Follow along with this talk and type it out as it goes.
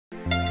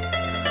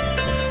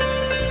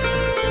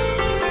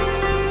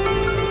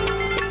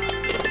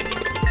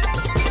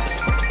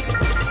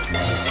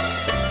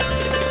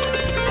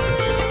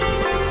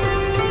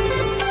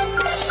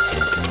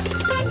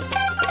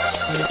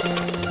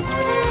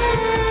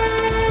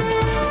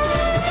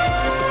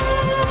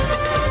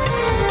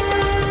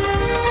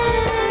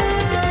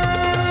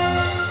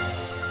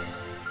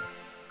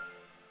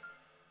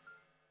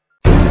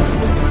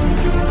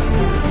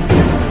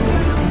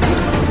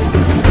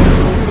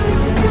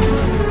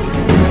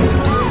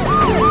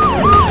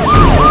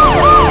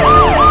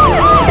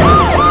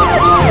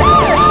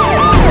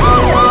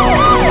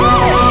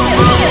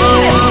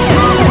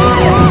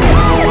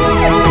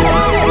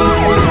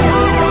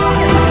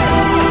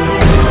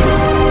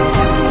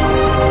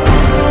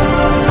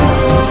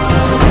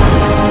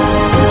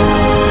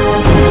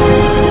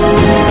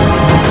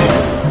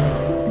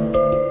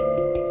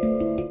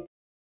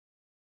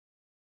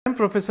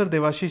Professor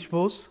Devashish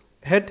Bose,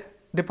 Head,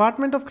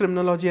 Department of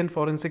Criminology and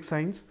Forensic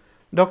Science,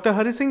 Dr.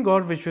 Hari Singh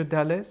Gaur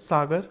Vishwavidyalaya,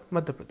 Sagar,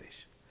 Madhya Pradesh.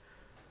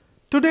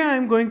 Today I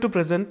am going to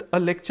present a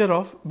lecture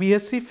of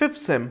BSc 5th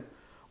Sem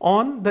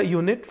on the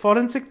unit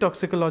Forensic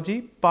Toxicology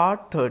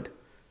Part 3rd,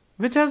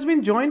 which has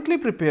been jointly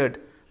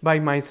prepared by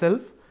myself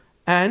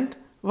and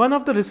one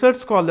of the research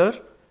scholar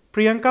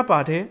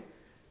Priyanka,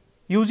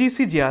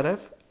 UGC GRF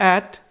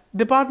at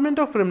Department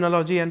of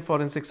Criminology and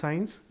Forensic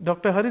Science,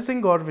 Dr. Hari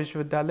Singh Gaur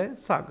Vishwavidyalaya,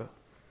 Sagar.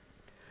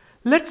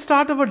 Let's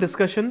start our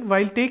discussion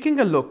while taking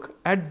a look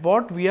at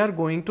what we are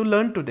going to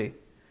learn today.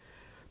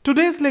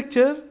 Today's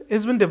lecture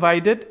has been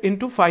divided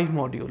into 5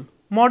 modules.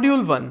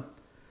 Module 1,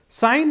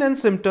 Sign and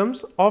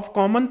Symptoms of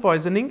Common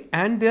Poisoning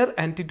and Their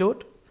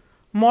Antidote.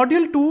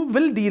 Module 2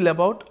 will deal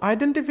about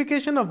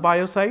identification of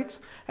biocides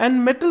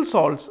and metal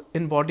salts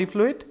in body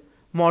fluid.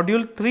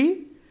 Module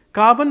 3,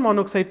 Carbon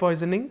monoxide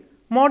poisoning.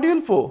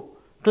 Module 4,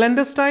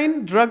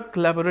 Clandestine drug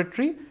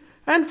laboratory.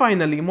 And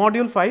finally,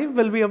 Module 5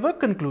 will be our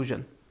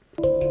conclusion.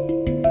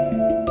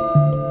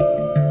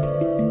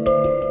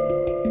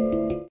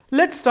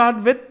 Let's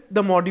start with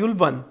the Module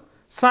 1,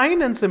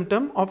 Sign and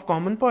Symptom of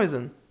Common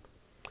Poison.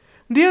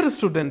 Dear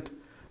student,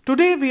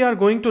 today we are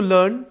going to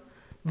learn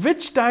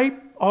which type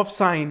of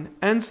sign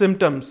and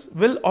symptoms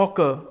will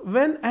occur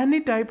when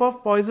any type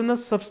of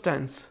poisonous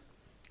substance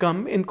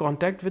come in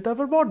contact with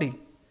our body.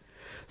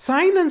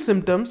 Sign and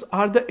symptoms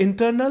are the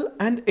internal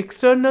and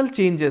external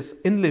changes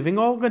in living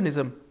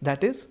organism,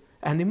 that is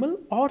animal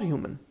or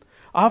human,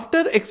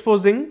 after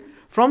exposing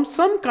from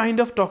some kind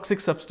of toxic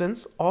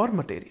substance or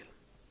material.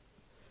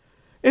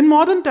 In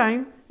modern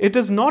time, it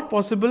is not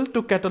possible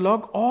to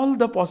catalog all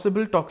the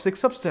possible toxic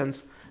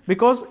substance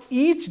because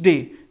each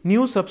day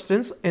new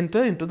substance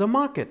enter into the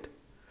market.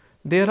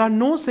 There are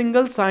no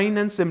single sign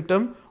and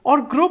symptom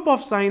or group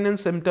of sign and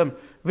symptom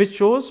which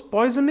shows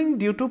poisoning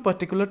due to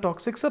particular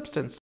toxic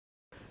substance.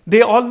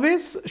 They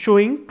always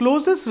showing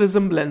closest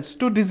resemblance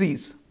to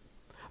disease.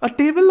 A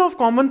table of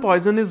common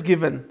poison is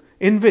given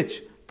in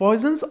which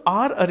poisons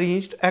are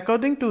arranged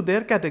according to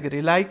their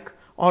category like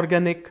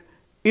organic,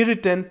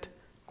 irritant,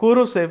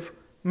 corrosive,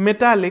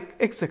 metallic,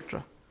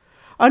 etc.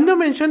 Under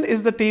mention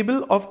is the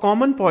table of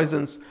common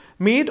poisons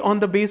made on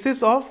the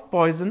basis of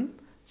poison,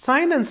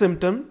 sign and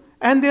symptom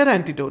and their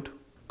antidote.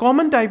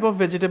 Common type of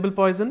vegetable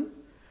poison.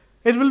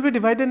 It will be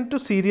divided into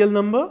serial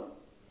number,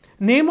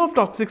 name of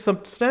toxic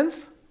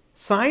substance,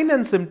 sign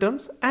and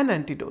symptoms and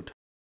antidote.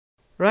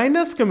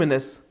 Rhinus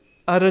cuminis,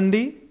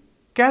 arandi,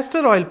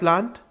 castor oil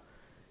plant.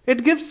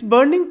 It gives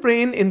burning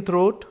pain in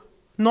throat,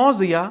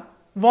 nausea,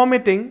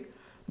 vomiting,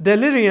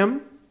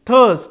 delirium,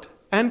 thirst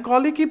and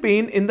colicky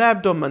pain in the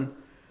abdomen,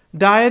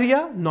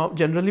 diarrhea,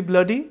 generally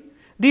bloody,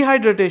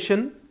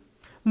 dehydration,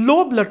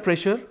 low blood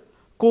pressure,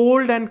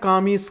 cold and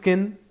clammy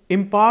skin,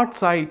 impaired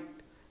sight,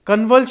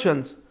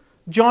 convulsions,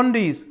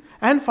 jaundice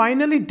and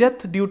finally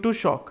death due to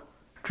shock.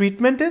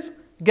 Treatment is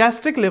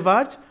gastric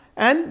lavage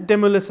and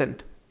demulcent.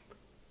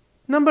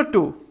 Number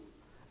 2,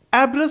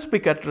 Abrus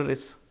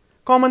picatrix,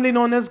 commonly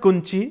known as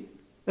gunchi,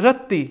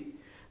 ratti,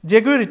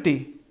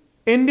 jaguarity,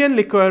 Indian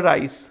liqueur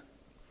rice.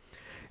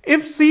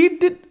 If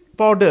seed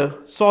powder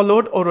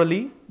swallowed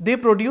orally, they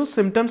produce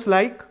symptoms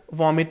like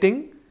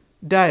vomiting,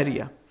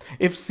 diarrhea.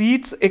 If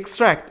seeds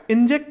extract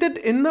injected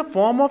in the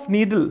form of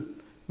needle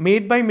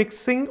made by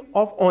mixing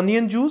of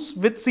onion juice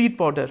with seed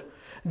powder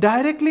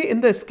directly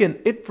in the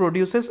skin, it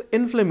produces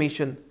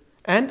inflammation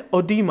and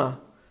edema.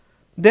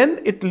 Then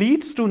it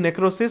leads to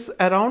necrosis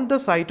around the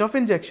site of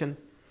injection.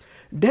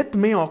 Death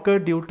may occur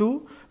due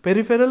to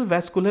peripheral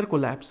vascular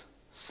collapse.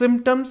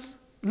 Symptoms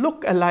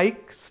look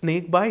alike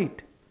snake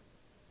bite.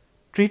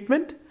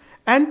 Treatment: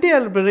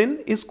 anti-albumin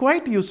is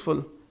quite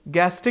useful.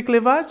 Gastric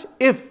lavage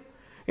if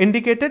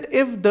indicated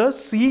if the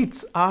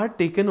seeds are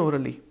taken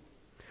orally.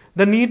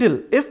 The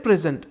needle, if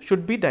present,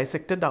 should be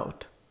dissected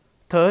out.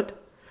 Third,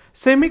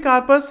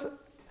 Semicarpus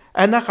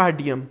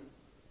anacardium,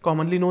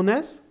 commonly known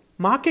as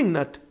marking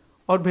nut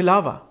or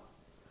bhilava.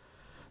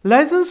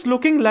 Lesions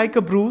looking like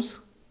a bruise.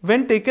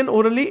 When taken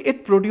orally,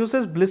 it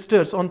produces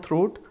blisters on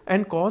throat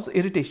and cause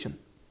irritation.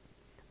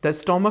 The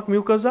stomach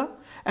mucosa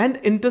and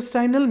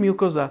intestinal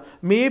mucosa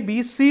may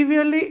be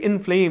severely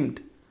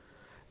inflamed.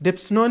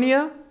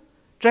 Dyspnea,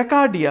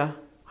 trachycardia,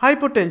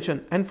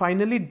 hypotension and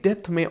finally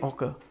death may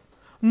occur.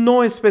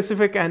 No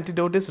specific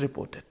antidote is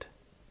reported.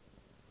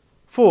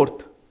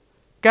 Fourth,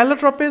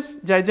 Calotropis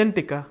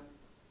gigantica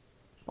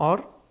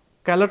or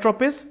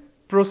Calotropis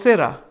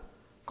procera,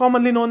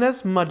 commonly known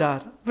as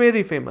madar,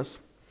 very famous.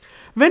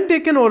 When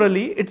taken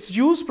orally, its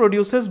juice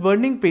produces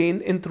burning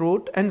pain in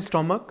throat and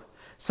stomach,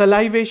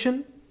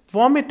 salivation,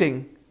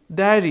 vomiting,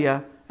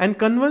 diarrhea and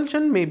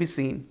convulsion may be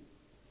seen.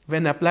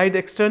 When applied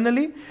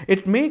externally,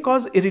 it may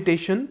cause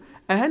irritation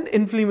and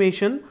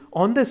inflammation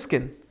on the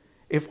skin.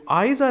 If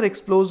eyes are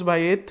exposed by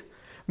it,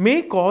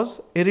 may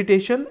cause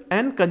irritation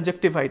and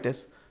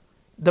conjunctivitis.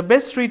 The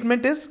best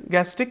treatment is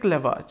gastric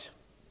lavage.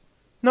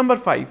 Number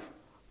 5,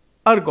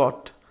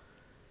 ergot,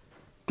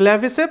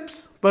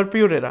 Claviceps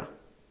purpurea.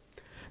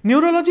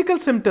 Neurological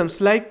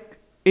symptoms like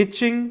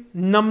itching,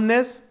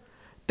 numbness,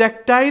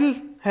 tactile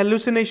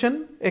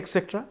hallucination,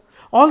 etc.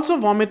 Also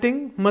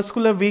vomiting,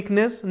 muscular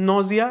weakness,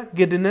 nausea,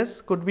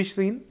 giddiness could be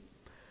seen.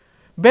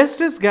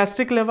 Best is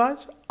gastric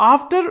lavage.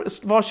 After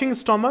washing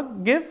stomach,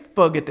 give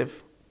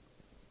purgative.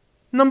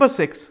 Number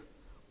 6.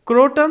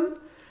 Croton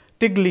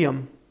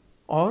tiglium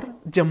or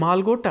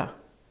Jamalgota.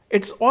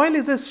 Its oil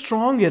is a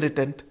strong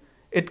irritant.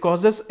 It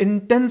causes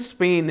intense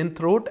pain in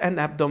throat and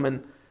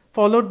abdomen,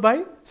 followed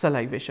by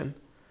salivation.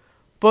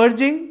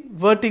 Purging,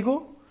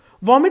 vertigo.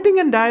 Vomiting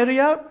and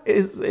diarrhea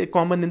is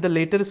common in the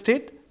later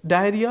state.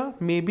 Diarrhea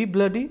may be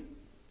bloody.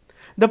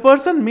 The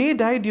person may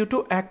die due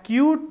to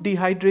acute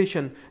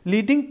dehydration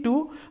leading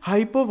to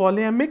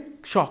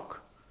hypovolemic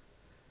shock.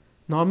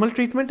 Normal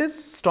treatment is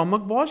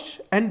stomach wash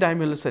and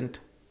demulcent.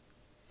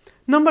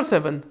 Number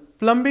 7.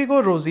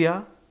 Plumbago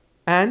rosea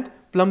and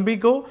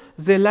Plumbago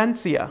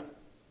zealandsia.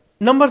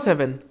 Number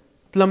 7.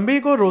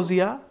 Plumbago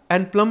rosea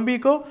and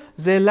Plumbago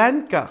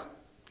zealandca,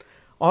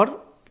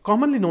 or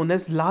commonly known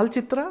as Lal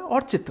Chitra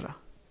or Chitra.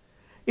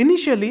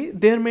 Initially,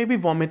 there may be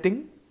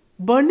vomiting,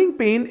 burning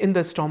pain in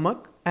the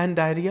stomach and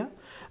diarrhea.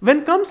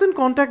 When comes in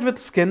contact with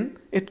skin,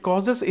 it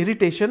causes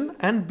irritation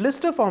and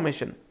blister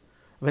formation.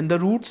 When the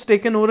roots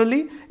taken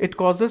orally, it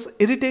causes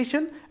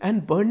irritation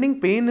and burning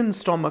pain in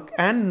stomach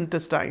and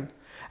intestine,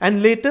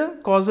 and later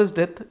causes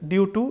death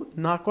due to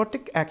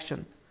narcotic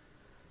action.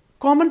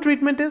 Common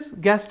treatment is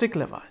gastric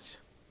lavage.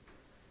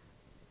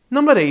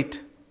 Number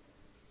 8.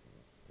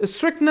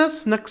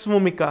 Strychnus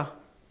nux-vomica,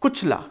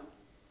 kuchla.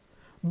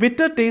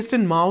 Bitter taste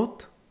in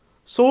mouth,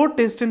 sour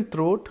taste in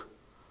throat,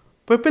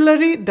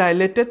 pupillary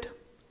dilated,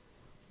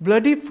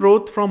 bloody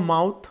froth from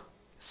mouth,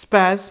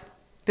 spasm,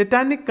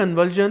 tetanic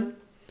convulsion,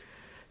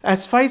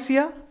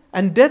 asphyxia,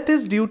 and death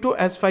is due to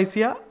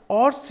asphyxia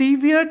or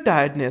severe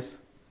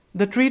tiredness.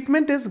 The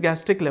treatment is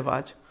gastric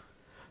lavage.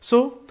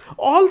 So,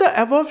 all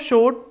the above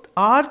showed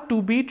are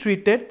to be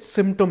treated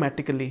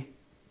symptomatically.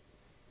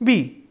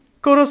 B.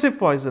 Corrosive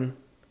poison.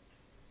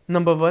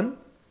 Number 1.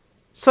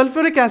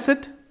 Sulfuric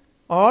acid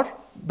or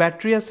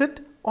battery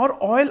acid or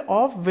oil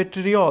of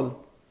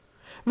vitriol.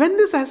 When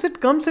this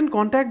acid comes in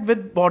contact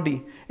with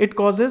body, it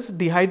causes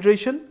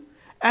dehydration,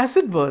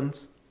 acid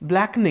burns,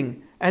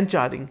 blackening and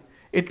charring.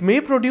 It may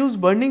produce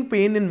burning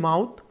pain in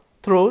mouth,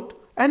 throat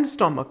and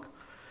stomach.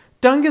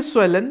 Tongue is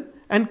swollen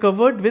and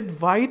covered with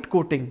white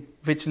coating,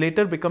 which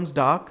later becomes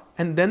dark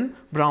and then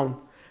brown.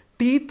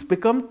 Teeth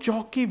become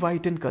chalky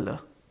white in color.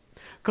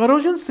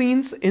 Corrosion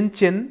seen in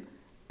chin,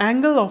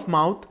 angle of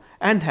mouth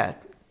and head.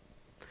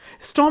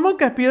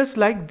 Stomach appears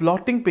like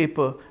blotting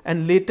paper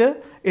and later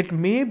it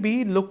may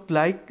be looked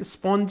like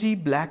spongy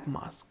black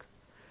mask.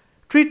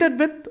 Treated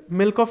with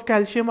milk of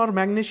calcium or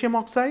magnesium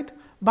oxide,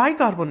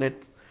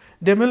 bicarbonate,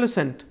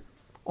 demulcent,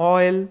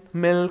 oil,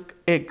 milk,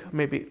 egg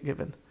may be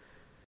given.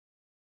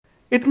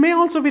 It may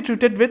also be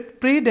treated with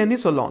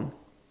prednisolone.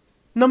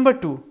 Number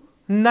 2.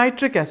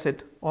 Nitric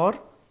acid or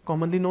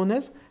commonly known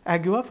as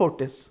Agua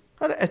fortis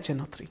or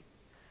HNO3.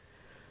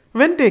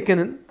 When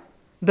taken,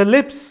 the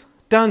lips,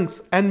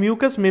 tongues and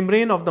mucous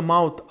membrane of the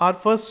mouth are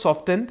first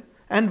softened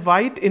and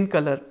white in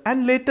color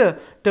and later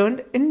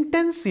turned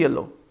intense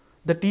yellow.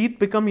 The teeth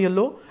become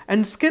yellow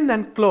and skin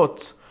and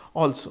clothes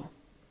also.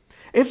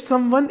 If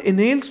someone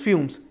inhales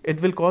fumes,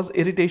 it will cause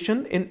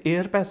irritation in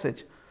air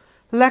passage,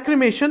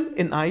 lacrimation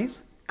in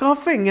eyes,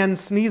 coughing and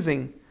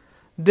sneezing,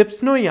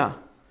 dyspnoea.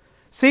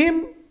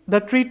 The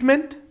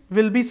treatment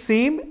will be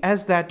same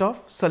as that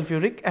of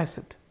sulfuric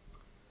acid.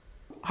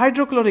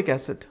 Hydrochloric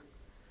acid.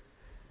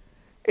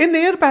 In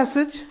air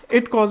passage,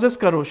 it causes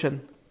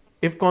corrosion.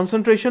 If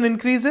concentration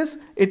increases,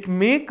 it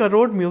may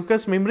corrode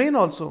mucous membrane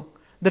also.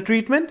 The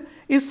treatment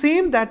is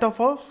same that of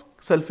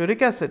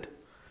sulfuric acid.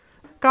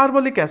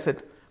 Carbolic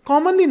acid,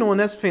 commonly known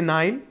as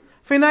phenyl,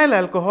 phenyl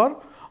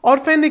alcohol or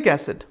phenic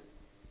acid.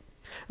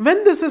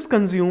 When this is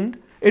consumed,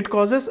 it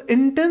causes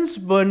intense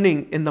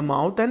burning in the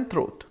mouth and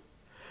throat.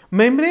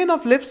 Membrane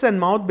of lips and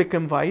mouth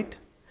become white.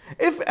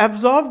 If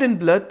absorbed in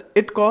blood,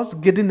 it causes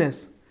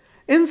giddiness,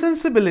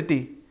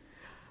 insensibility.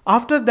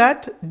 After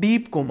that,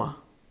 deep coma.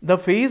 The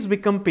face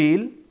becomes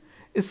pale.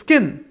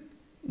 Skin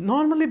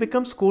normally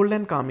becomes cold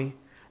and clammy.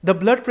 The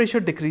blood pressure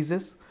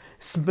decreases.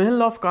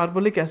 Smell of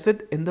carbolic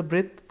acid in the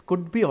breath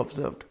could be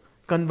observed.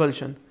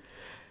 Convulsion.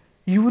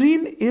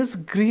 Urine is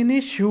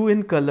greenish hue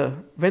in color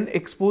when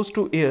exposed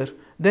to air,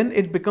 then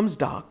it becomes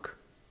dark.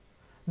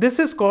 This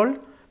is called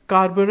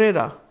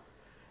carborera.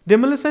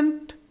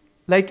 Demulcent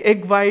like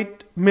egg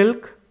white,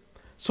 milk,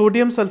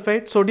 sodium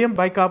sulfate, sodium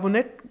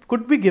bicarbonate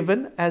could be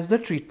given as the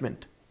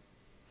treatment.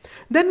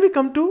 Then we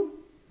come to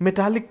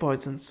metallic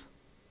poisons.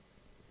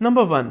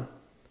 Number 1.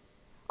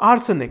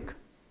 Arsenic.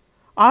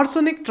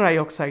 Arsenic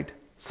trioxide,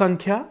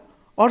 Sankhya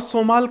or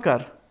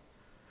Somalkar.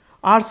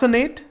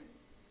 Arsenate,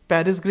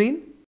 Paris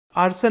green.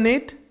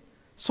 Arsenate,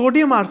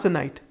 sodium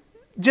arsenite.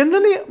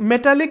 Generally,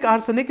 metallic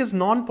arsenic is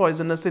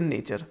non-poisonous in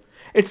nature.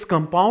 Its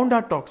compounds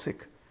are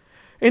toxic.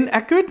 In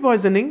acute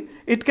poisoning,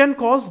 it can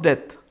cause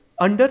death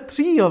under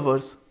 3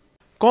 hours.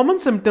 Common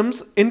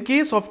symptoms in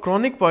case of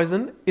chronic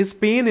poison is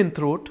pain in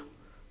throat,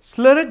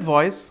 slurred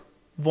voice,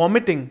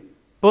 vomiting,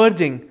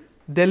 purging,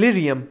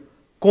 delirium,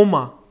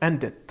 coma and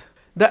death.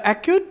 The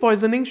acute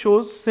poisoning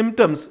shows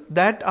symptoms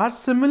that are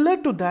similar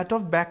to that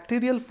of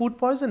bacterial food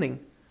poisoning.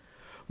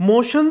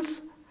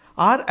 Motions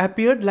are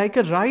appeared like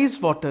a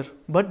rice water,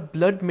 but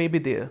blood may be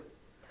there.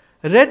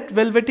 Red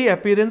velvety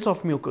appearance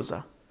of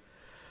mucosa.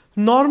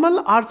 Normal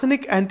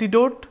arsenic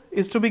antidote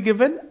is to be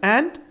given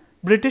and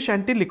British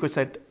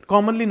anti-leukocyte,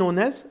 commonly known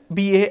as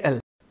BAL.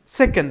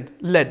 Second,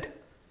 lead,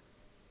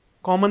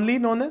 commonly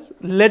known as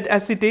lead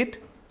acetate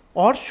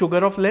or sugar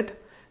of lead,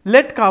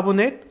 lead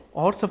carbonate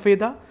or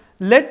safeda,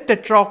 lead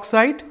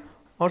tetroxide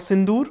or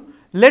sindoor,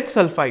 lead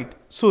sulfide,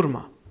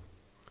 surma.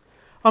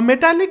 A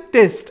metallic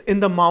taste in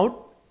the mouth,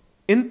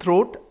 in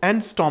throat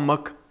and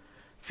stomach,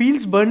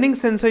 feels burning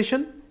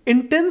sensation,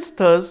 intense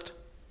thirst,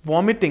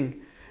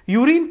 vomiting,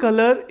 urine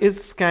color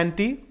is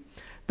scanty,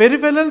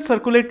 peripheral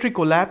circulatory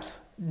collapse,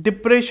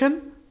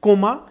 depression,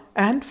 coma,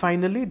 and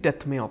finally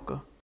death may occur.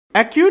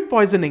 Acute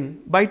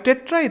poisoning by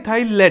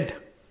tetraethyl lead.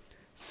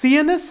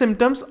 CNS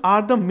symptoms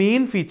are the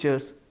main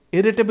features: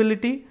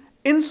 irritability,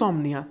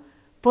 insomnia,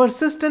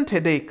 persistent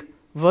headache,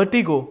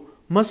 vertigo,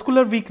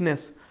 muscular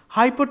weakness,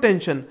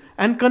 hypotension,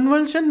 and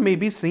convulsion may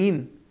be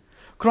seen.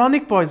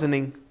 Chronic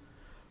poisoning.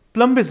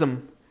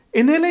 Plumbism.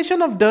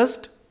 Inhalation of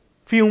dust,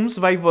 fumes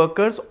by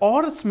workers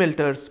or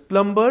smelters,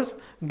 plumbers,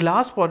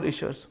 glass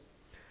polishers.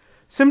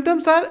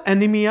 Symptoms are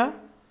anemia,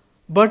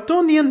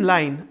 Burtonian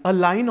line, a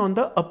line on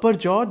the upper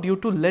jaw due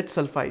to lead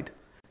sulfide,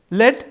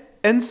 lead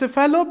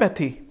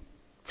encephalopathy,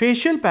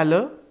 facial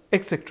pallor,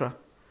 etc.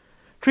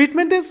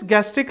 Treatment is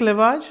gastric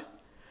lavage,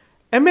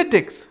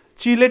 emetics,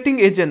 chelating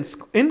agents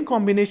in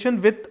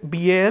combination with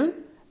BAL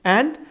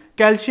and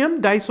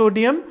calcium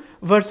disodium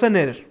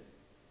versanate.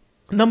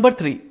 Number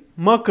 3,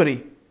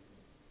 mercury,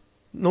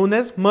 known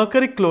as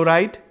mercuric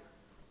chloride,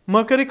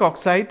 mercuric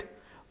oxide,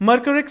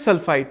 mercuric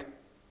sulfide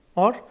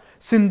or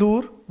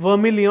sindoor,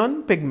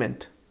 vermilion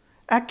pigment.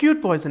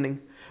 Acute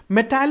poisoning,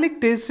 metallic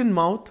taste in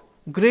mouth,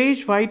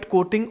 greyish white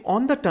coating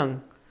on the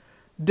tongue,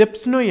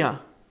 dyspnoea,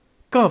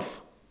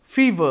 cough,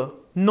 fever,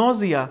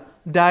 nausea,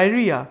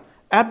 diarrhea,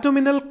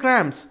 abdominal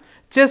cramps,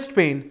 chest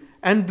pain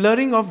and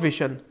blurring of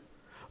vision.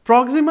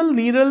 Proximal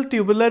neural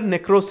tubular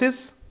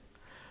necrosis,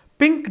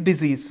 pink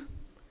disease,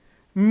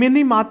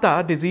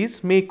 Minamata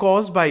disease may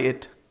caused by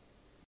it.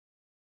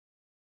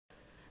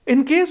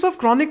 In case of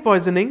chronic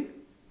poisoning,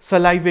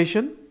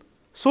 salivation,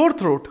 sore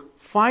throat,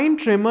 fine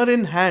tremor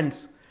in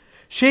hands,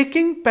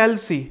 shaking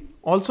palsy,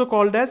 also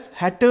called as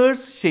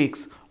Hatter's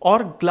shakes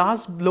or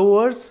glass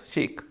blower's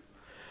shake,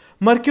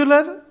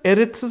 mercular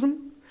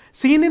erythism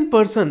seen in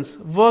persons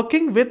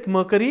working with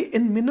mercury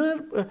in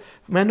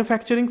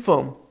manufacturing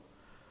firm,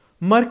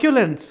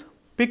 merculence,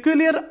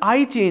 peculiar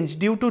eye change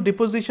due to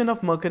deposition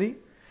of mercury.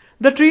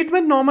 The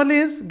treatment normally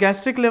is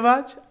gastric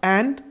lavage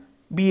and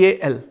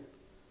BAL.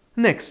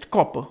 Next,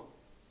 copper.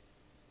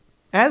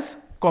 As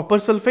copper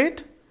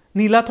sulfate,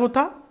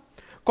 Neelathota,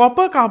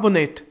 copper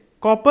carbonate,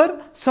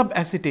 copper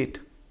subacetate.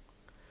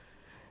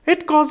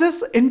 It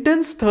causes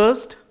intense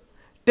thirst,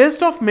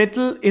 taste of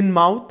metal in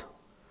mouth,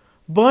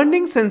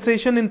 burning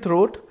sensation in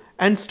throat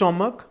and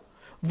stomach,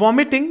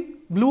 vomiting,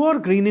 blue or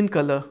green in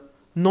color,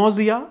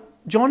 nausea,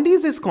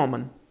 jaundice is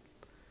common.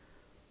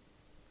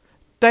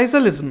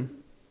 Tisalism,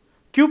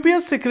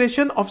 copious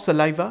secretion of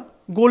saliva,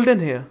 golden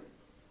hair.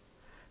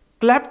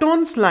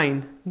 Clapton's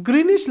line,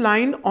 greenish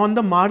line on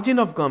the margin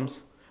of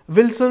gums,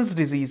 Wilson's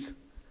disease.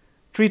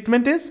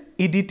 Treatment is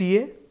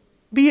EDTA,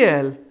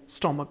 BAL,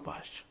 stomach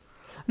wash.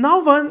 Now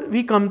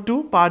we come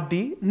to part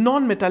D,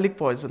 non-metallic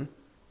poison.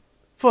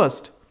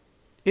 First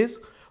is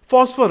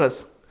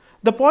phosphorus.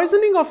 The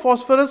poisoning of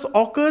phosphorus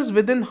occurs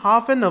within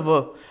half an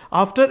hour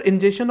after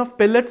ingestion of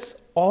pellets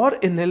or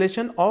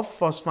inhalation of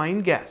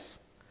phosphine gas.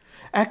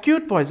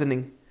 Acute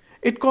poisoning.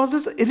 It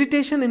causes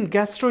irritation in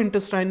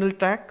gastrointestinal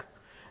tract,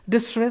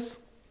 distress,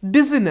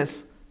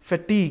 dizziness,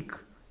 fatigue,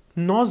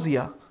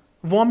 nausea,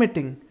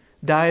 vomiting,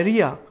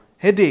 diarrhea,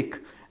 headache,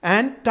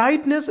 and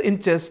tightness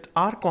in chest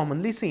are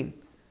commonly seen.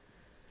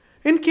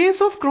 In case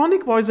of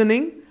chronic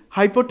poisoning,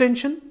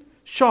 hypotension,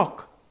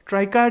 shock,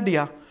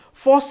 tricardia,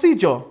 phossy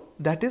jaw,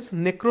 that is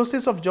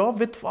necrosis of jaw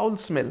with foul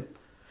smell.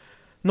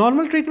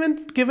 Normal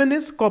treatment given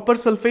is copper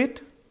sulfate.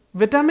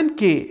 Vitamin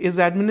K is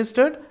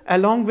administered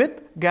along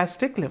with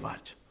gastric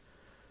lavage.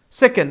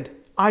 Second,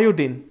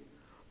 iodine,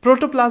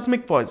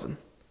 protoplasmic poison.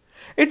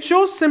 It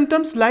shows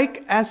symptoms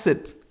like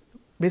acid,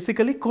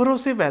 basically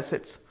corrosive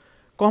acids.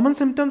 Common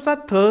symptoms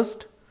are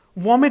thirst,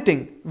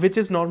 vomiting, which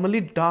is normally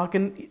dark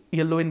and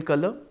yellow in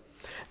color.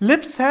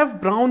 Lips have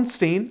brown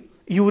stain,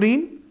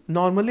 urine,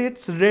 normally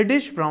it's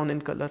reddish brown in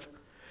color.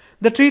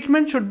 The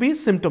treatment should be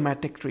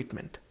symptomatic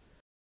treatment.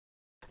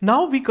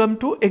 Now we come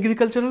to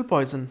agricultural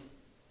poison.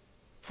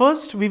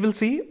 First we will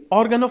see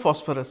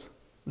organophosphorus,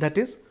 that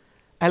is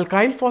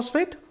alkyl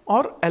phosphate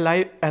or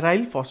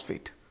aryl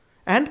phosphate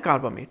and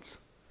carbamates.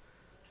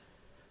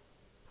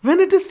 When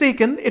it is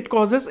taken, it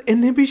causes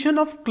inhibition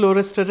of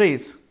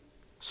chloresterase,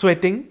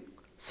 sweating,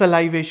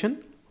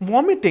 salivation,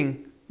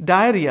 vomiting,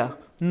 diarrhea,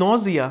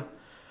 nausea,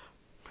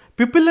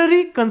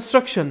 pupillary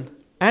constriction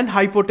and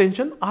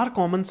hypotension are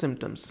common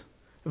symptoms.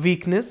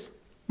 Weakness,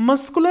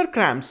 muscular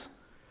cramps,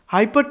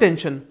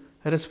 hypertension,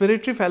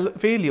 respiratory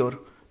failure,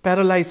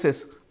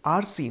 paralysis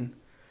are seen.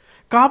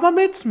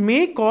 Carbamates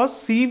may cause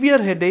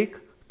severe headache,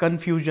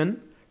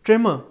 confusion,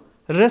 tremor,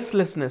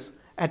 restlessness,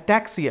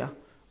 ataxia,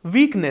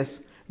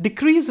 weakness,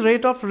 decreased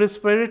rate of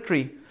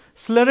respiratory,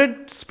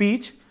 slurred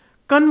speech,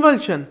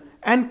 convulsion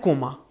and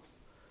coma.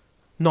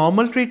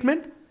 Normal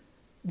treatment: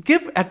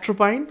 give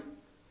atropine,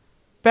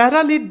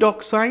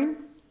 paralidoxine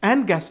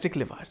and gastric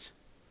lavage.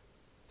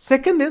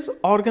 Second is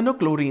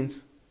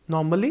organochlorines,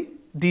 normally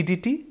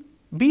DDT,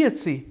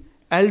 BHC,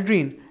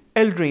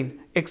 aldrin,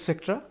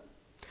 etc.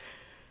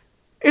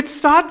 It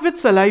starts with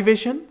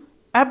salivation,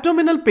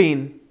 abdominal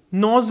pain,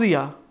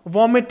 nausea,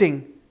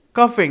 vomiting,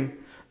 coughing,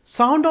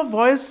 sound of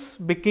voice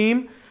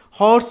became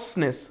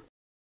hoarseness,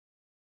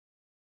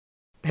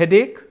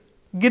 headache,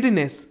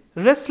 giddiness,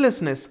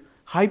 restlessness,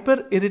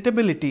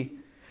 hyperirritability,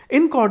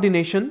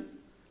 incoordination,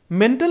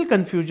 mental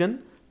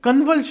confusion,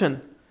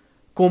 convulsion,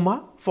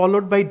 coma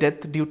followed by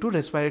death due to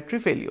respiratory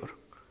failure.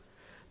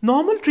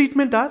 Normal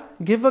treatment are: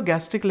 give a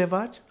gastric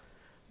lavage,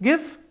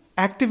 give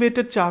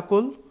activated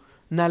charcoal,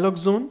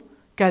 naloxone,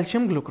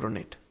 calcium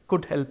glucuronate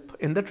could help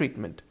in the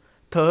treatment.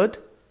 Third,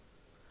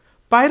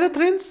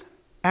 pyrethrins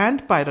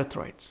and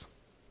pyrethroids.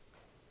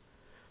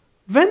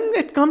 When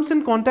it comes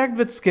in contact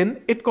with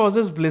skin, it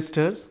causes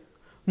blisters,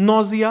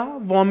 nausea,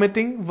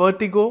 vomiting,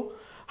 vertigo,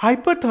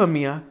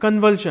 hyperthermia,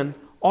 convulsion,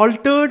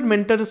 altered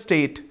mental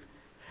state.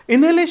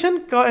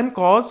 Inhalation can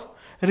cause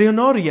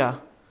rhinorrhea,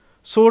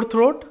 sore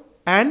throat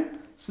and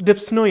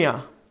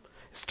dyspnoea.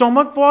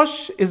 Stomach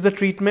wash is the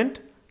treatment.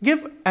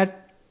 Give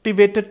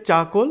activated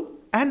charcoal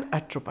and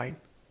atropine.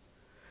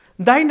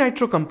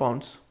 Dinitro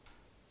compounds.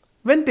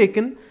 When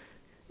taken,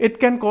 it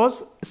can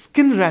cause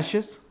skin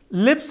rashes.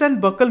 Lips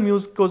and buccal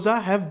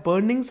mucosa have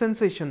burning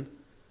sensation.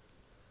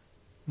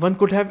 One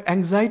could have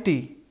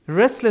anxiety,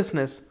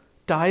 restlessness,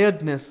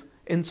 tiredness,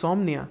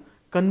 insomnia,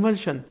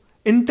 convulsion,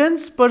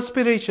 intense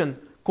perspiration,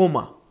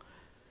 coma.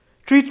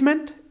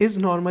 Treatment is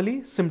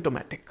normally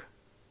symptomatic.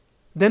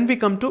 Then we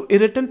come to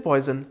irritant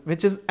poison,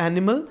 which is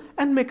animal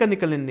and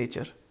mechanical in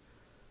nature.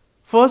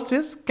 First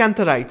is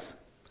cantharides.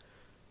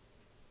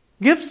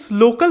 Gives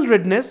local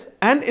redness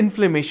and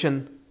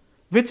inflammation,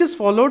 which is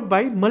followed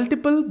by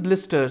multiple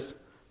blisters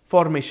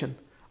formation.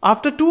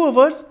 After 2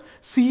 hours,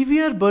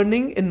 severe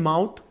burning in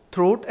mouth,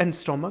 throat and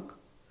stomach.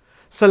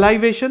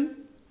 Salivation,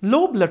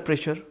 low blood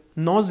pressure,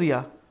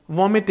 nausea,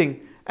 vomiting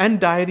and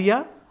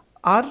diarrhea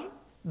are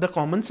the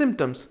common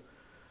symptoms.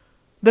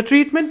 The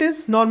treatment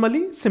is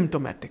normally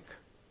symptomatic.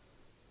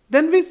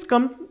 Then we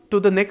come to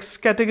the next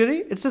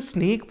category. It's a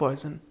snake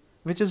poison,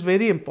 which is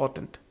very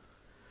important.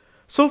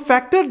 So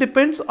factor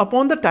depends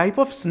upon the type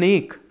of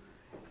snake,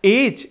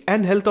 age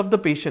and health of the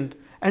patient,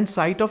 and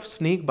site of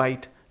snake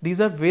bite. These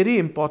are very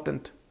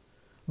important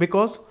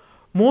because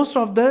most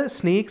of the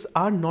snakes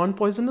are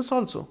non-poisonous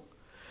also.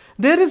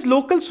 There is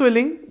local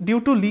swelling due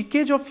to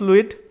leakage of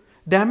fluid,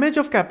 damage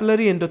of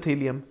capillary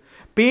endothelium.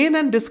 Pain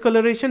and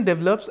discoloration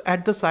develops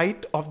at the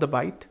site of the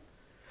bite.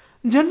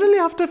 Generally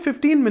after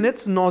 15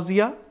 minutes,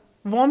 nausea,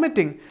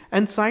 vomiting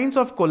and signs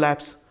of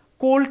collapse,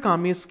 cold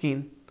clammy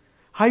skin,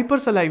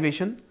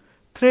 hypersalivation,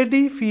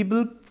 thready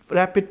feeble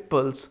rapid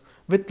pulse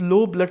with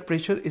low blood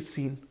pressure is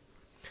seen.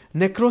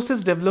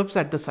 Necrosis develops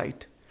at the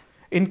site.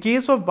 In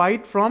case of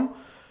bite from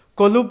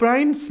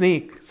colubrine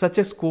snake such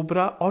as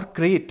cobra or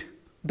krait,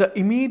 the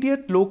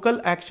immediate local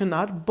action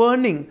are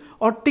burning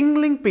or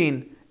tingling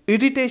pain,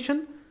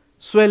 irritation,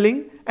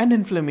 swelling and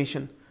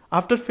inflammation.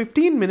 After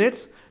 15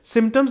 minutes,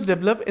 symptoms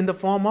develop in the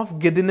form of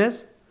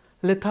giddiness,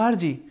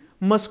 lethargy,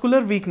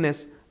 muscular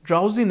weakness,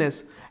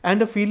 drowsiness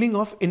and a feeling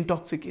of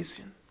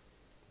intoxication.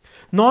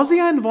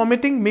 Nausea and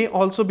vomiting may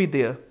also be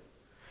there.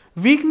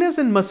 Weakness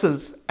in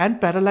muscles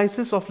and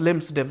paralysis of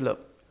limbs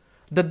develop.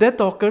 The death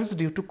occurs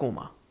due to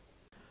coma.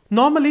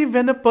 Normally,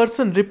 when a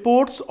person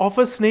reports of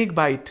a snake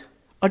bite,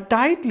 a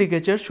tight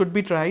ligature should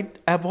be tried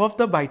above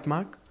the bite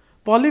mark.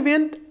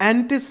 Polyvalent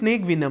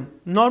anti-snake venom,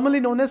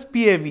 normally known as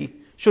PAV,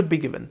 should be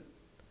given.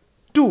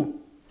 2.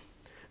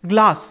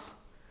 Glass.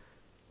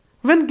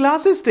 When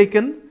glass is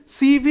taken,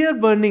 severe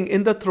burning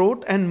in the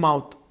throat and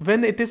mouth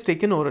when it is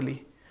taken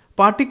orally.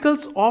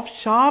 Particles of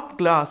sharp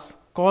glass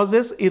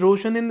causes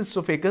erosion in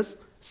esophagus,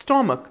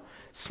 stomach,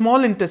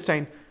 small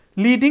intestine,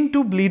 leading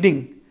to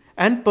bleeding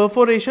and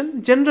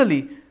perforation.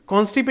 Generally,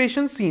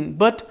 constipation seen,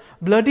 but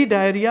bloody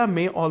diarrhea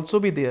may also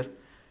be there.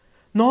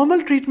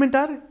 Normal treatment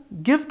are: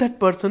 give that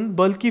person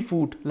bulky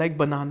food like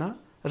banana,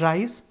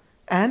 rice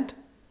and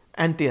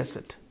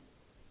antacid.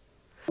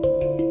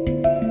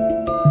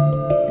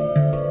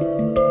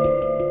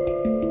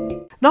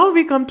 Now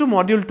we come to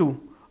module 2,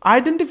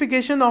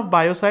 identification of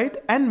biocide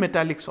and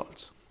metallic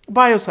salts.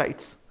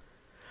 Biocides.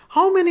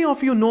 How many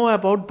of you know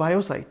about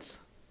biocides?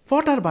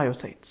 What are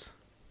biocides?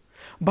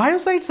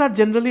 Biocides are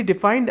generally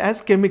defined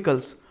as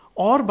chemicals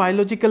or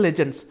biological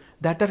agents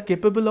that are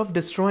capable of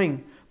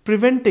destroying,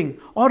 preventing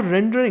or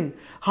rendering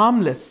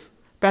harmless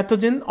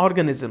pathogen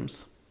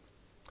organisms.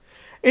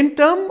 In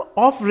terms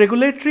of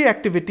regulatory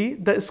activity,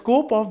 the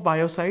scope of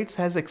biocides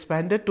has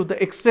expanded to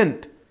the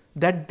extent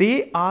that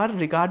they are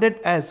regarded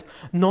as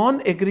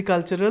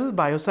non-agricultural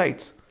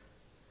biocides.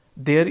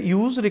 Their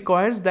use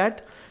requires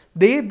that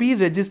they be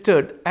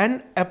registered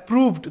and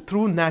approved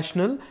through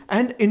national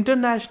and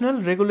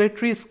international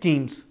regulatory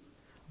schemes.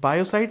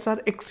 Biocides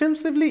are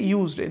extensively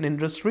used in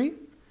industry,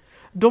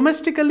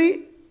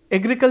 domestically,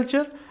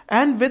 agriculture,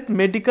 and with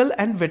medical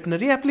and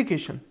veterinary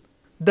application.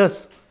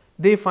 Thus,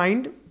 they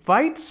find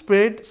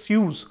widespread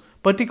use,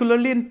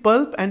 particularly in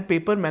pulp and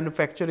paper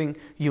manufacturing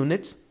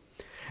units,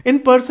 in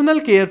personal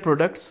care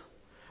products,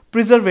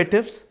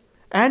 preservatives,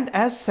 and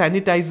as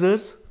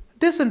sanitizers,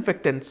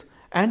 disinfectants,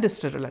 and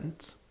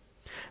sterilants.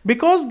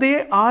 Because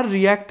they are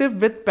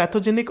reactive with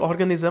pathogenic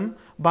organisms,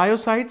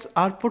 biocides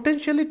are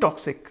potentially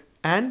toxic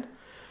and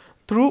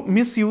through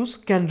misuse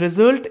can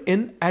result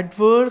in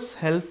adverse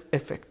health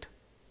effect.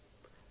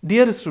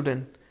 Dear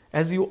student,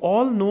 as you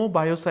all know,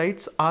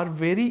 biocides are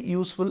very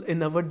useful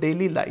in our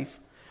daily life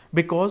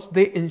because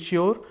they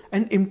ensure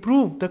and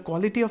improve the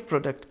quality of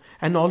product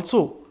and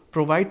also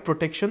provide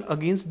protection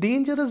against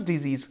dangerous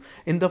disease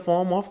in the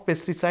form of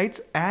pesticides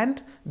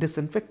and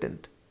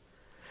disinfectant.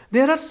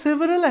 There are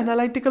several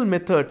analytical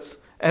methods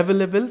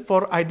available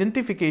for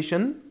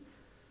identification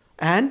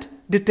and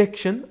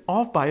detection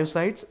of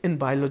biocides in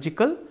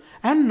biological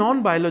and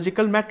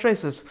non-biological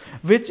matrices,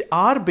 which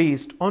are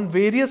based on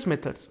various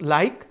methods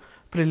like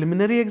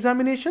preliminary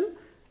examination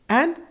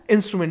and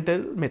instrumental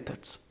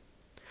methods.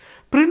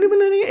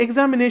 Preliminary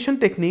examination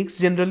techniques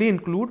generally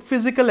include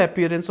physical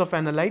appearance of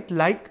analyte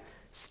like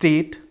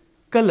state,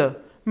 color,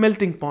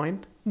 melting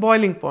point,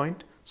 boiling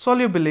point,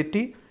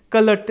 solubility,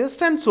 color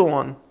test, and so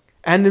on.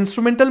 An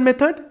instrumental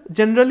method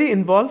generally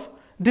involve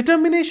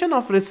determination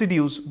of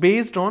residues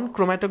based on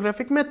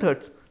chromatographic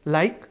methods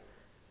like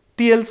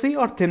TLC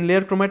or thin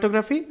layer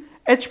chromatography,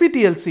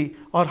 HPTLC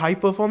or high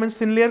performance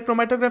thin layer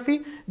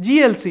chromatography,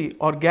 GLC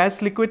or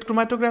gas liquid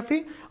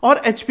chromatography, or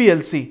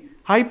HPLC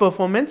high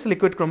performance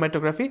liquid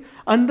chromatography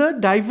under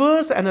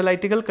diverse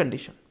analytical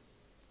conditions.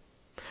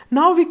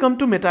 Now we come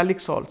to metallic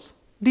salts.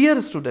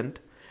 Dear student,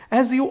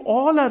 as you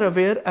all are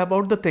aware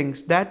about the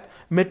things that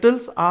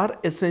metals are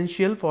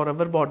essential for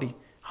our body.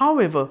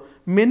 However,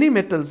 many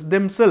metals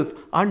themselves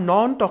are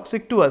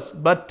non-toxic to us,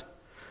 but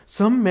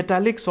some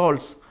metallic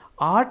salts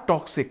are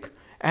toxic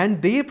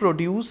and they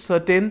produce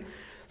certain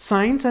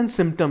signs and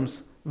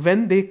symptoms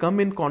when they come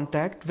in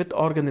contact with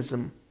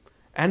organism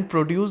and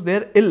produce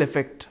their ill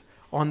effect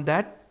on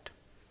that.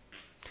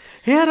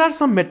 Here are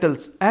some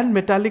metals and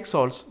metallic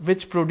salts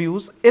which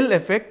produce ill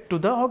effect to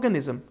the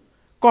organism.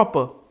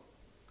 Copper.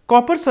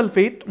 Copper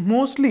sulfate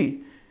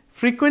mostly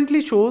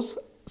frequently shows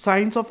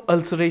signs of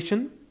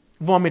ulceration,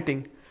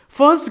 vomiting,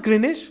 first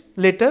greenish,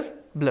 later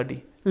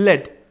bloody.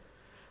 Lead.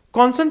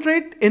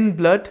 Concentrate in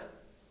blood,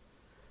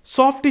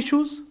 soft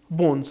tissues,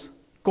 bones,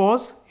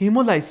 cause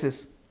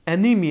hemolysis,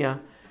 anemia,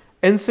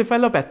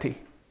 encephalopathy.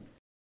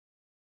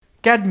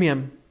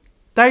 Cadmium.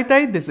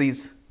 Tai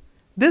disease.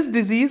 This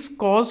disease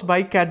caused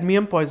by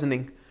cadmium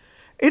poisoning.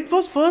 It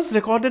was first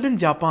recorded in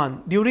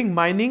Japan during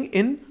mining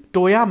in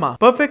Toyama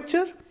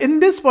Prefecture. In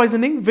this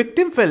poisoning,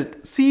 victim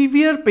felt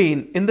severe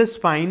pain in the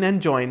spine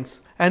and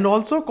joints and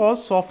also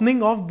caused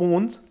softening of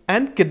bones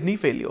and kidney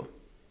failure.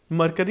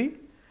 Mercury,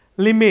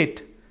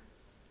 limate,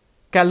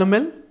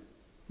 calomel,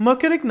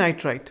 mercuric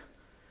nitrite.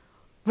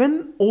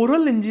 When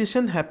oral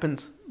ingestion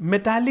happens,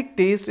 metallic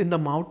taste in the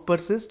mouth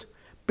persists,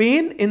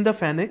 pain in the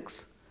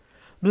pharynx,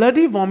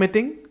 bloody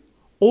vomiting,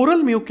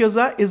 oral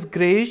mucosa is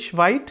grayish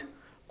white,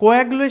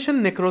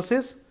 coagulation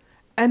necrosis,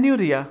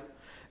 anuria,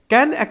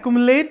 can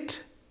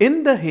accumulate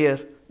in the hair,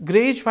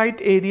 grayish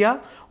white area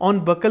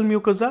on buccal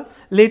mucosa,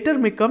 later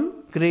become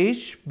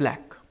grayish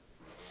black.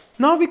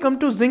 Now we come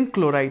to zinc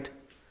chloride.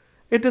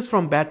 It is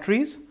from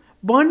batteries,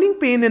 burning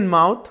pain in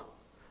mouth,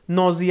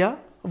 nausea,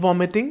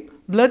 vomiting,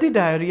 bloody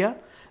diarrhea,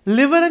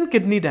 liver and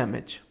kidney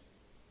damage.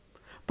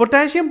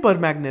 Potassium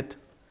permanganate,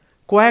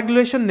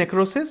 coagulation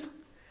necrosis,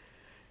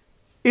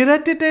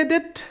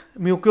 irritated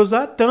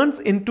mucosa turns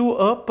into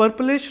a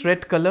purplish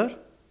red color.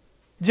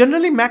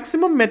 Generally,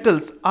 maximum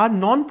metals are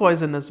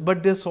non-poisonous,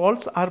 but their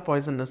salts are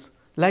poisonous,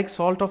 like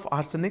salt of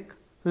arsenic,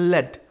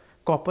 lead,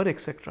 copper,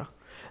 etc.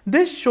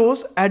 This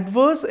shows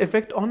adverse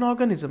effect on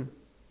organism.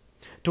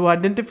 To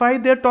identify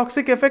their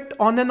toxic effect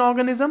on an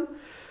organism,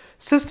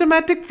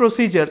 systematic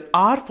procedures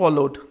are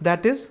followed,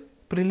 that is,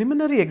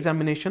 preliminary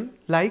examination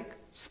like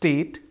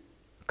state,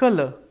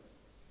 color,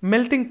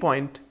 melting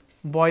point,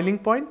 boiling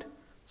point,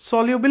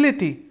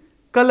 solubility,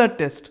 color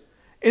test,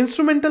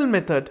 instrumental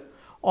method,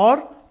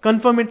 or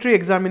confirmatory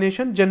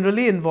examination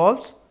generally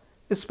involves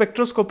a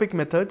spectroscopic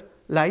method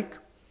like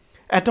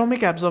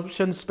atomic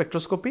absorption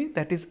spectroscopy,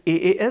 that is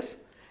AAS,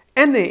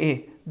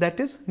 NAA, that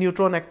is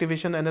neutron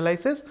activation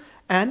analysis,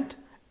 and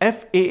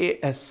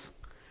FAAS,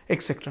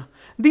 etc.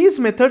 These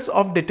methods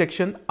of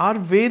detection are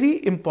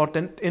very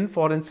important in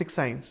forensic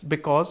science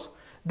because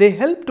they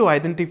help to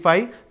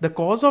identify the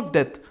cause of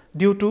death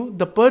due to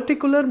the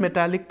particular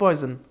metallic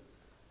poison.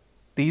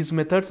 These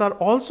methods are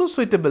also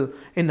suitable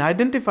in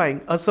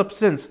identifying a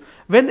substance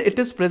when it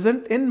is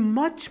present in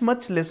much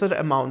lesser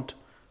amount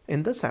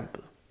in the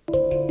sample.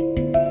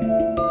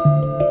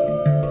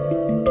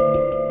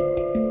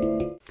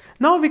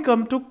 Now we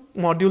come to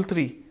module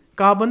 3,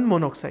 carbon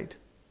monoxide.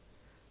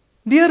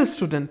 Dear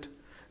student,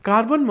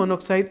 carbon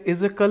monoxide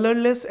is a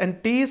colorless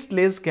and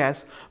tasteless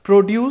gas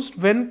produced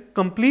when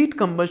complete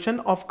combustion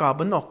of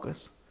carbon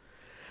occurs.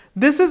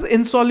 This is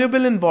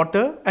insoluble in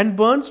water and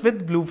burns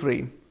with blue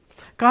flame.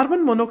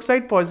 Carbon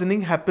monoxide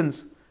poisoning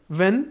happens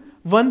when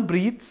one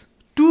breathes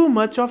too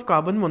much of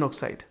carbon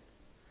monoxide.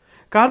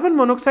 Carbon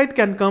monoxide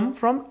can come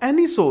from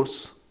any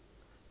source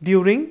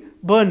during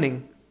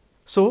burning.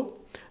 So,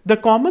 the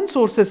common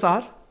sources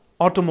are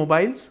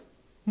automobiles,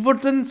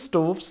 wooden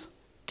stoves,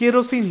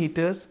 kerosene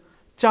heaters,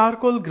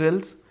 charcoal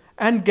grills,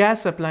 and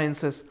gas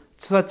appliances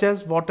such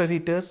as water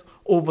heaters,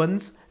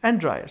 ovens, and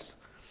dryers.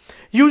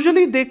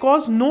 Usually they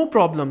cause no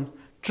problem.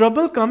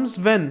 Trouble comes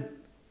when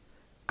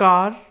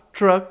car,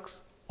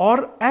 trucks,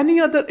 or any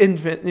other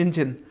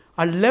engine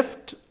are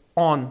left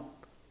on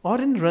or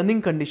in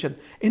running condition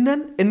in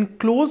an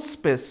enclosed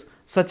space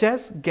such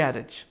as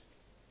garage.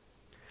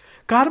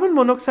 Carbon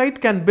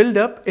monoxide can build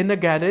up in a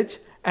garage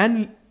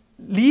and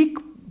leak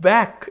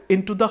back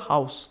into the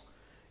house.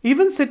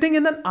 Even sitting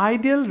in an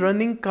ideal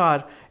running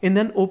car in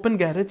an open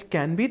garage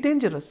can be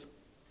dangerous.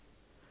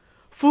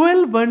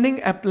 Fuel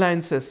burning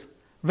appliances,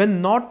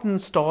 when not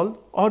installed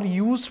or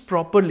used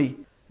properly,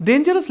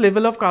 dangerous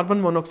level of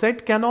carbon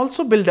monoxide can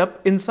also build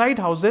up inside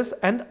houses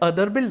and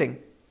other buildings.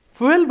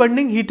 Fuel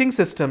burning heating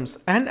systems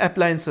and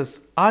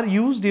appliances are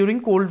used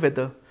during cold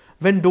weather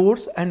when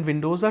doors and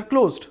windows are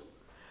closed.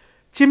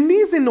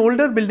 Chimneys in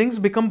older buildings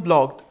become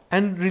blocked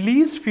and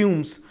release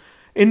fumes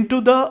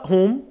into the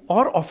home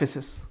or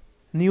offices.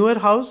 Newer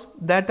houses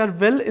that are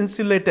well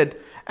insulated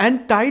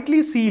and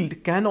tightly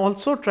sealed can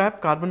also trap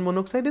carbon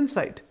monoxide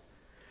inside.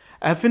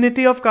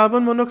 Affinity of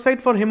carbon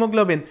monoxide for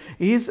hemoglobin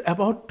is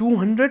about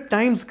 200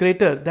 times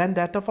greater than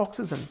that of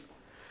oxygen.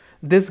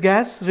 This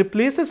gas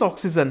replaces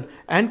oxygen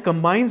and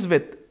combines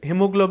with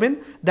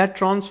hemoglobin that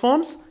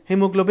transforms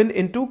hemoglobin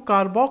into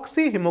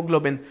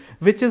carboxyhemoglobin,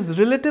 which is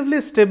relatively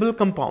stable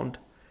compound.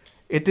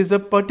 It is a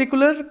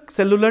particular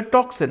cellular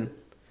toxin.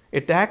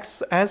 It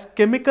acts as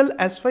chemical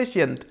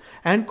asphyxiant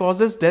and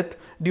causes death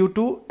due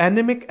to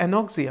anemic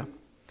anoxia.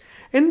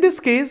 In this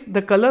case,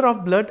 the color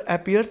of blood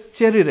appears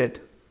cherry red.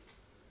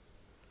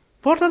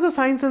 What are the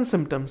signs and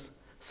symptoms?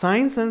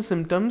 Signs and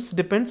symptoms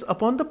depends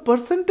upon the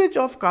percentage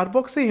of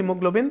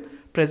carboxyhemoglobin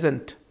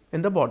present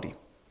in the body.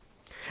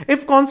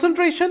 If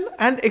concentration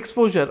and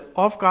exposure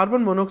of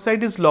carbon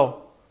monoxide is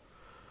low,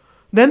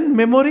 then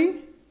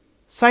memory,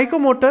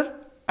 psychomotor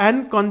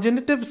and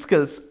cognitive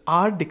skills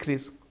are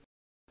decreased.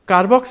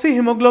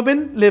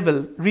 Carboxyhemoglobin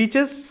level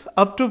reaches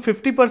up to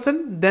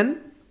 50%, then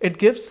it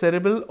gives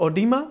cerebral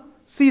edema,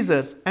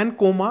 seizures and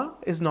coma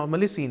is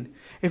normally seen.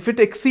 If it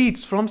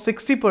exceeds from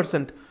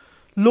 60%,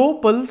 low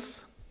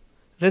pulse,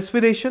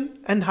 respiration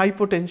and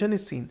hypotension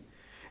is seen.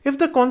 If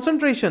the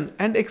concentration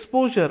and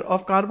exposure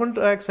of carbon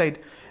dioxide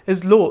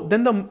is low,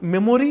 then the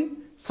memory,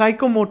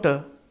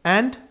 psychomotor,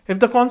 and if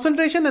the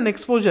concentration and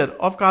exposure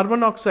of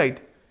carbon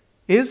dioxide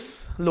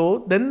is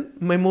low, then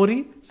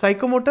memory,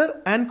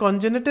 psychomotor and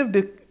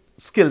cognitive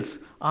skills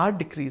are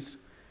decreased.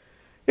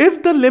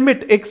 If the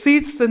limit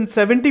exceeds then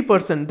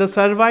 70%, the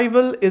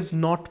survival is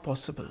not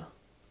possible.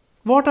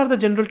 What are the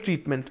general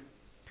treatment?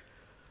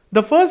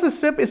 The first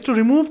step is to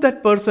remove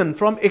that person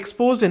from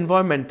exposed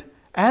environment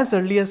as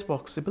early as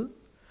possible.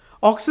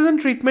 Oxygen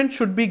treatment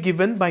should be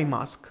given by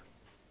mask.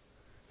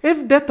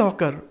 If death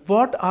occurs,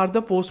 what are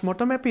the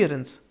postmortem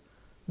appearance?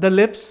 The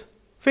lips,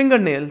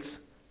 fingernails.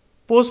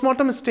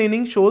 Postmortem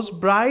staining shows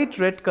bright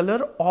red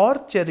color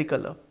or cherry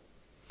color.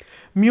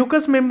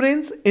 Mucous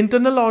membranes,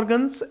 internal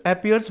organs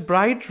appears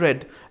bright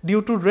red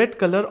due to red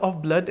color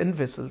of blood in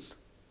vessels.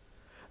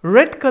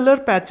 Red color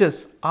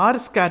patches are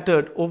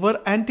scattered over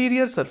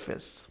anterior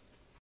surface.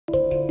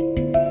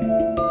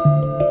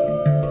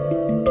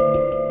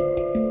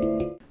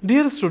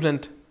 Dear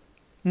student,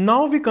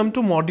 now we come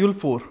to module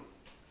 4,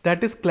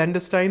 that is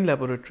clandestine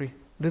laboratory.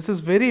 This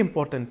is very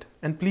important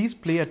and please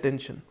pay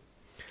attention.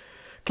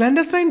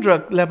 Clandestine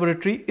drug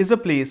laboratory is a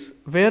place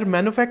where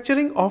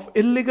manufacturing of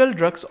illegal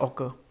drugs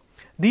occur.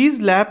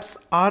 These labs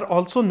are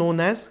also known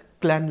as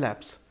clan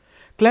labs.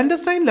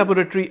 Clandestine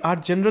laboratory are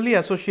generally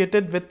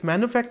associated with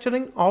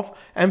manufacturing of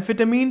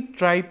amphetamine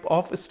type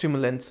of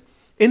stimulants,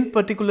 in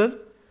particular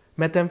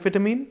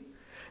methamphetamine.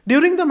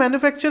 During the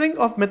manufacturing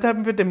of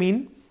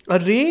methamphetamine, a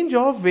range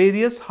of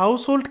various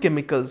household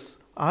chemicals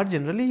are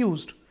generally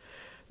used.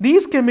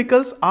 These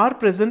chemicals are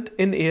present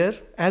in air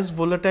as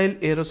volatile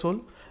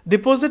aerosol,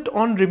 deposit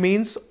on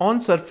remains on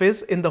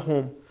surface in the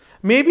home,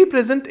 may be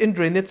present in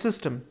drainage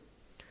system.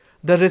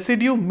 The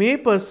residue may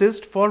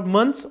persist for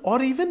months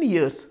or even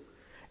years.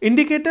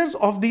 Indicators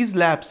of these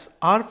labs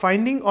are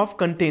finding of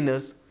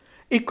containers,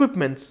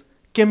 equipments,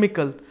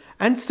 chemical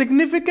and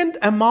significant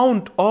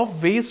amount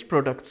of waste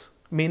products,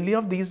 mainly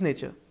of these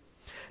nature.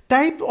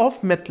 Type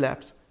of meth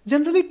labs.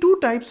 Generally, two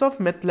types of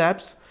meth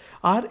labs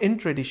are in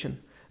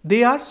tradition.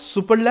 They are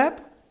super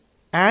lab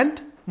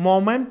and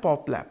mom and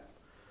pop lab.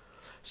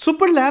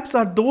 Super labs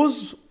are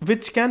those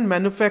which can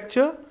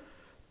manufacture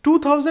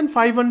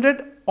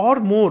 2,500 or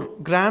more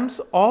grams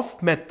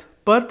of meth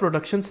per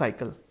production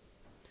cycle.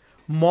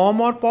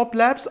 Mom or pop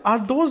labs are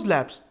those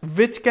labs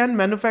which can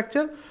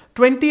manufacture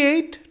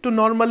 28 to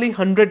normally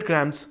 100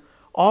 grams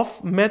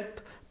of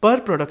meth per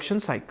production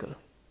cycle.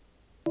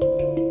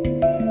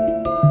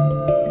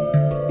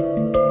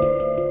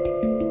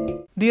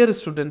 Dear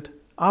student,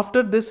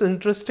 after this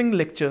interesting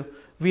lecture,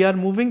 we are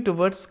moving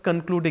towards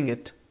concluding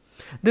it.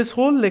 This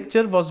whole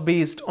lecture was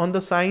based on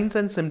the signs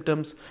and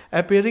symptoms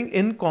appearing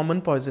in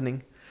common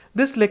poisoning.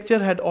 This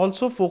lecture had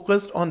also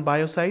focused on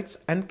biocides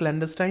and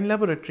clandestine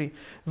laboratory,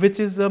 which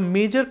is a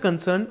major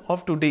concern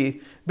of today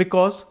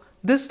because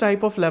this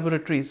type of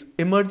laboratories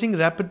emerging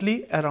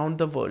rapidly around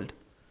the world.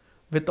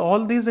 With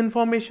all these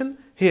information,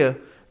 here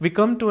we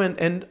come to an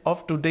end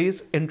of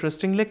today's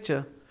interesting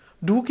lecture.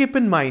 Do keep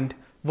in mind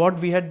what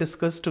we had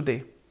discussed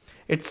today.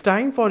 It's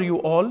time for you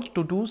all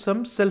to do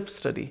some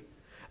self-study.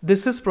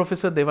 This is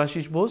Professor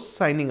Devashish Bose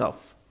signing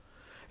off.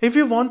 If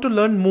you want to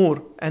learn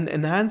more and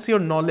enhance your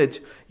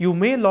knowledge, you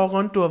may log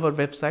on to our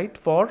website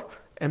for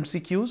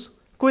MCQs,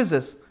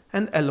 quizzes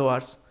and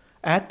LORs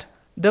at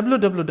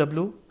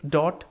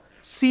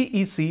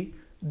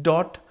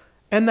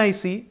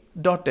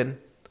www.cec.nic.in.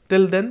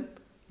 Till then,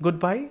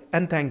 goodbye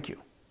and thank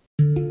you.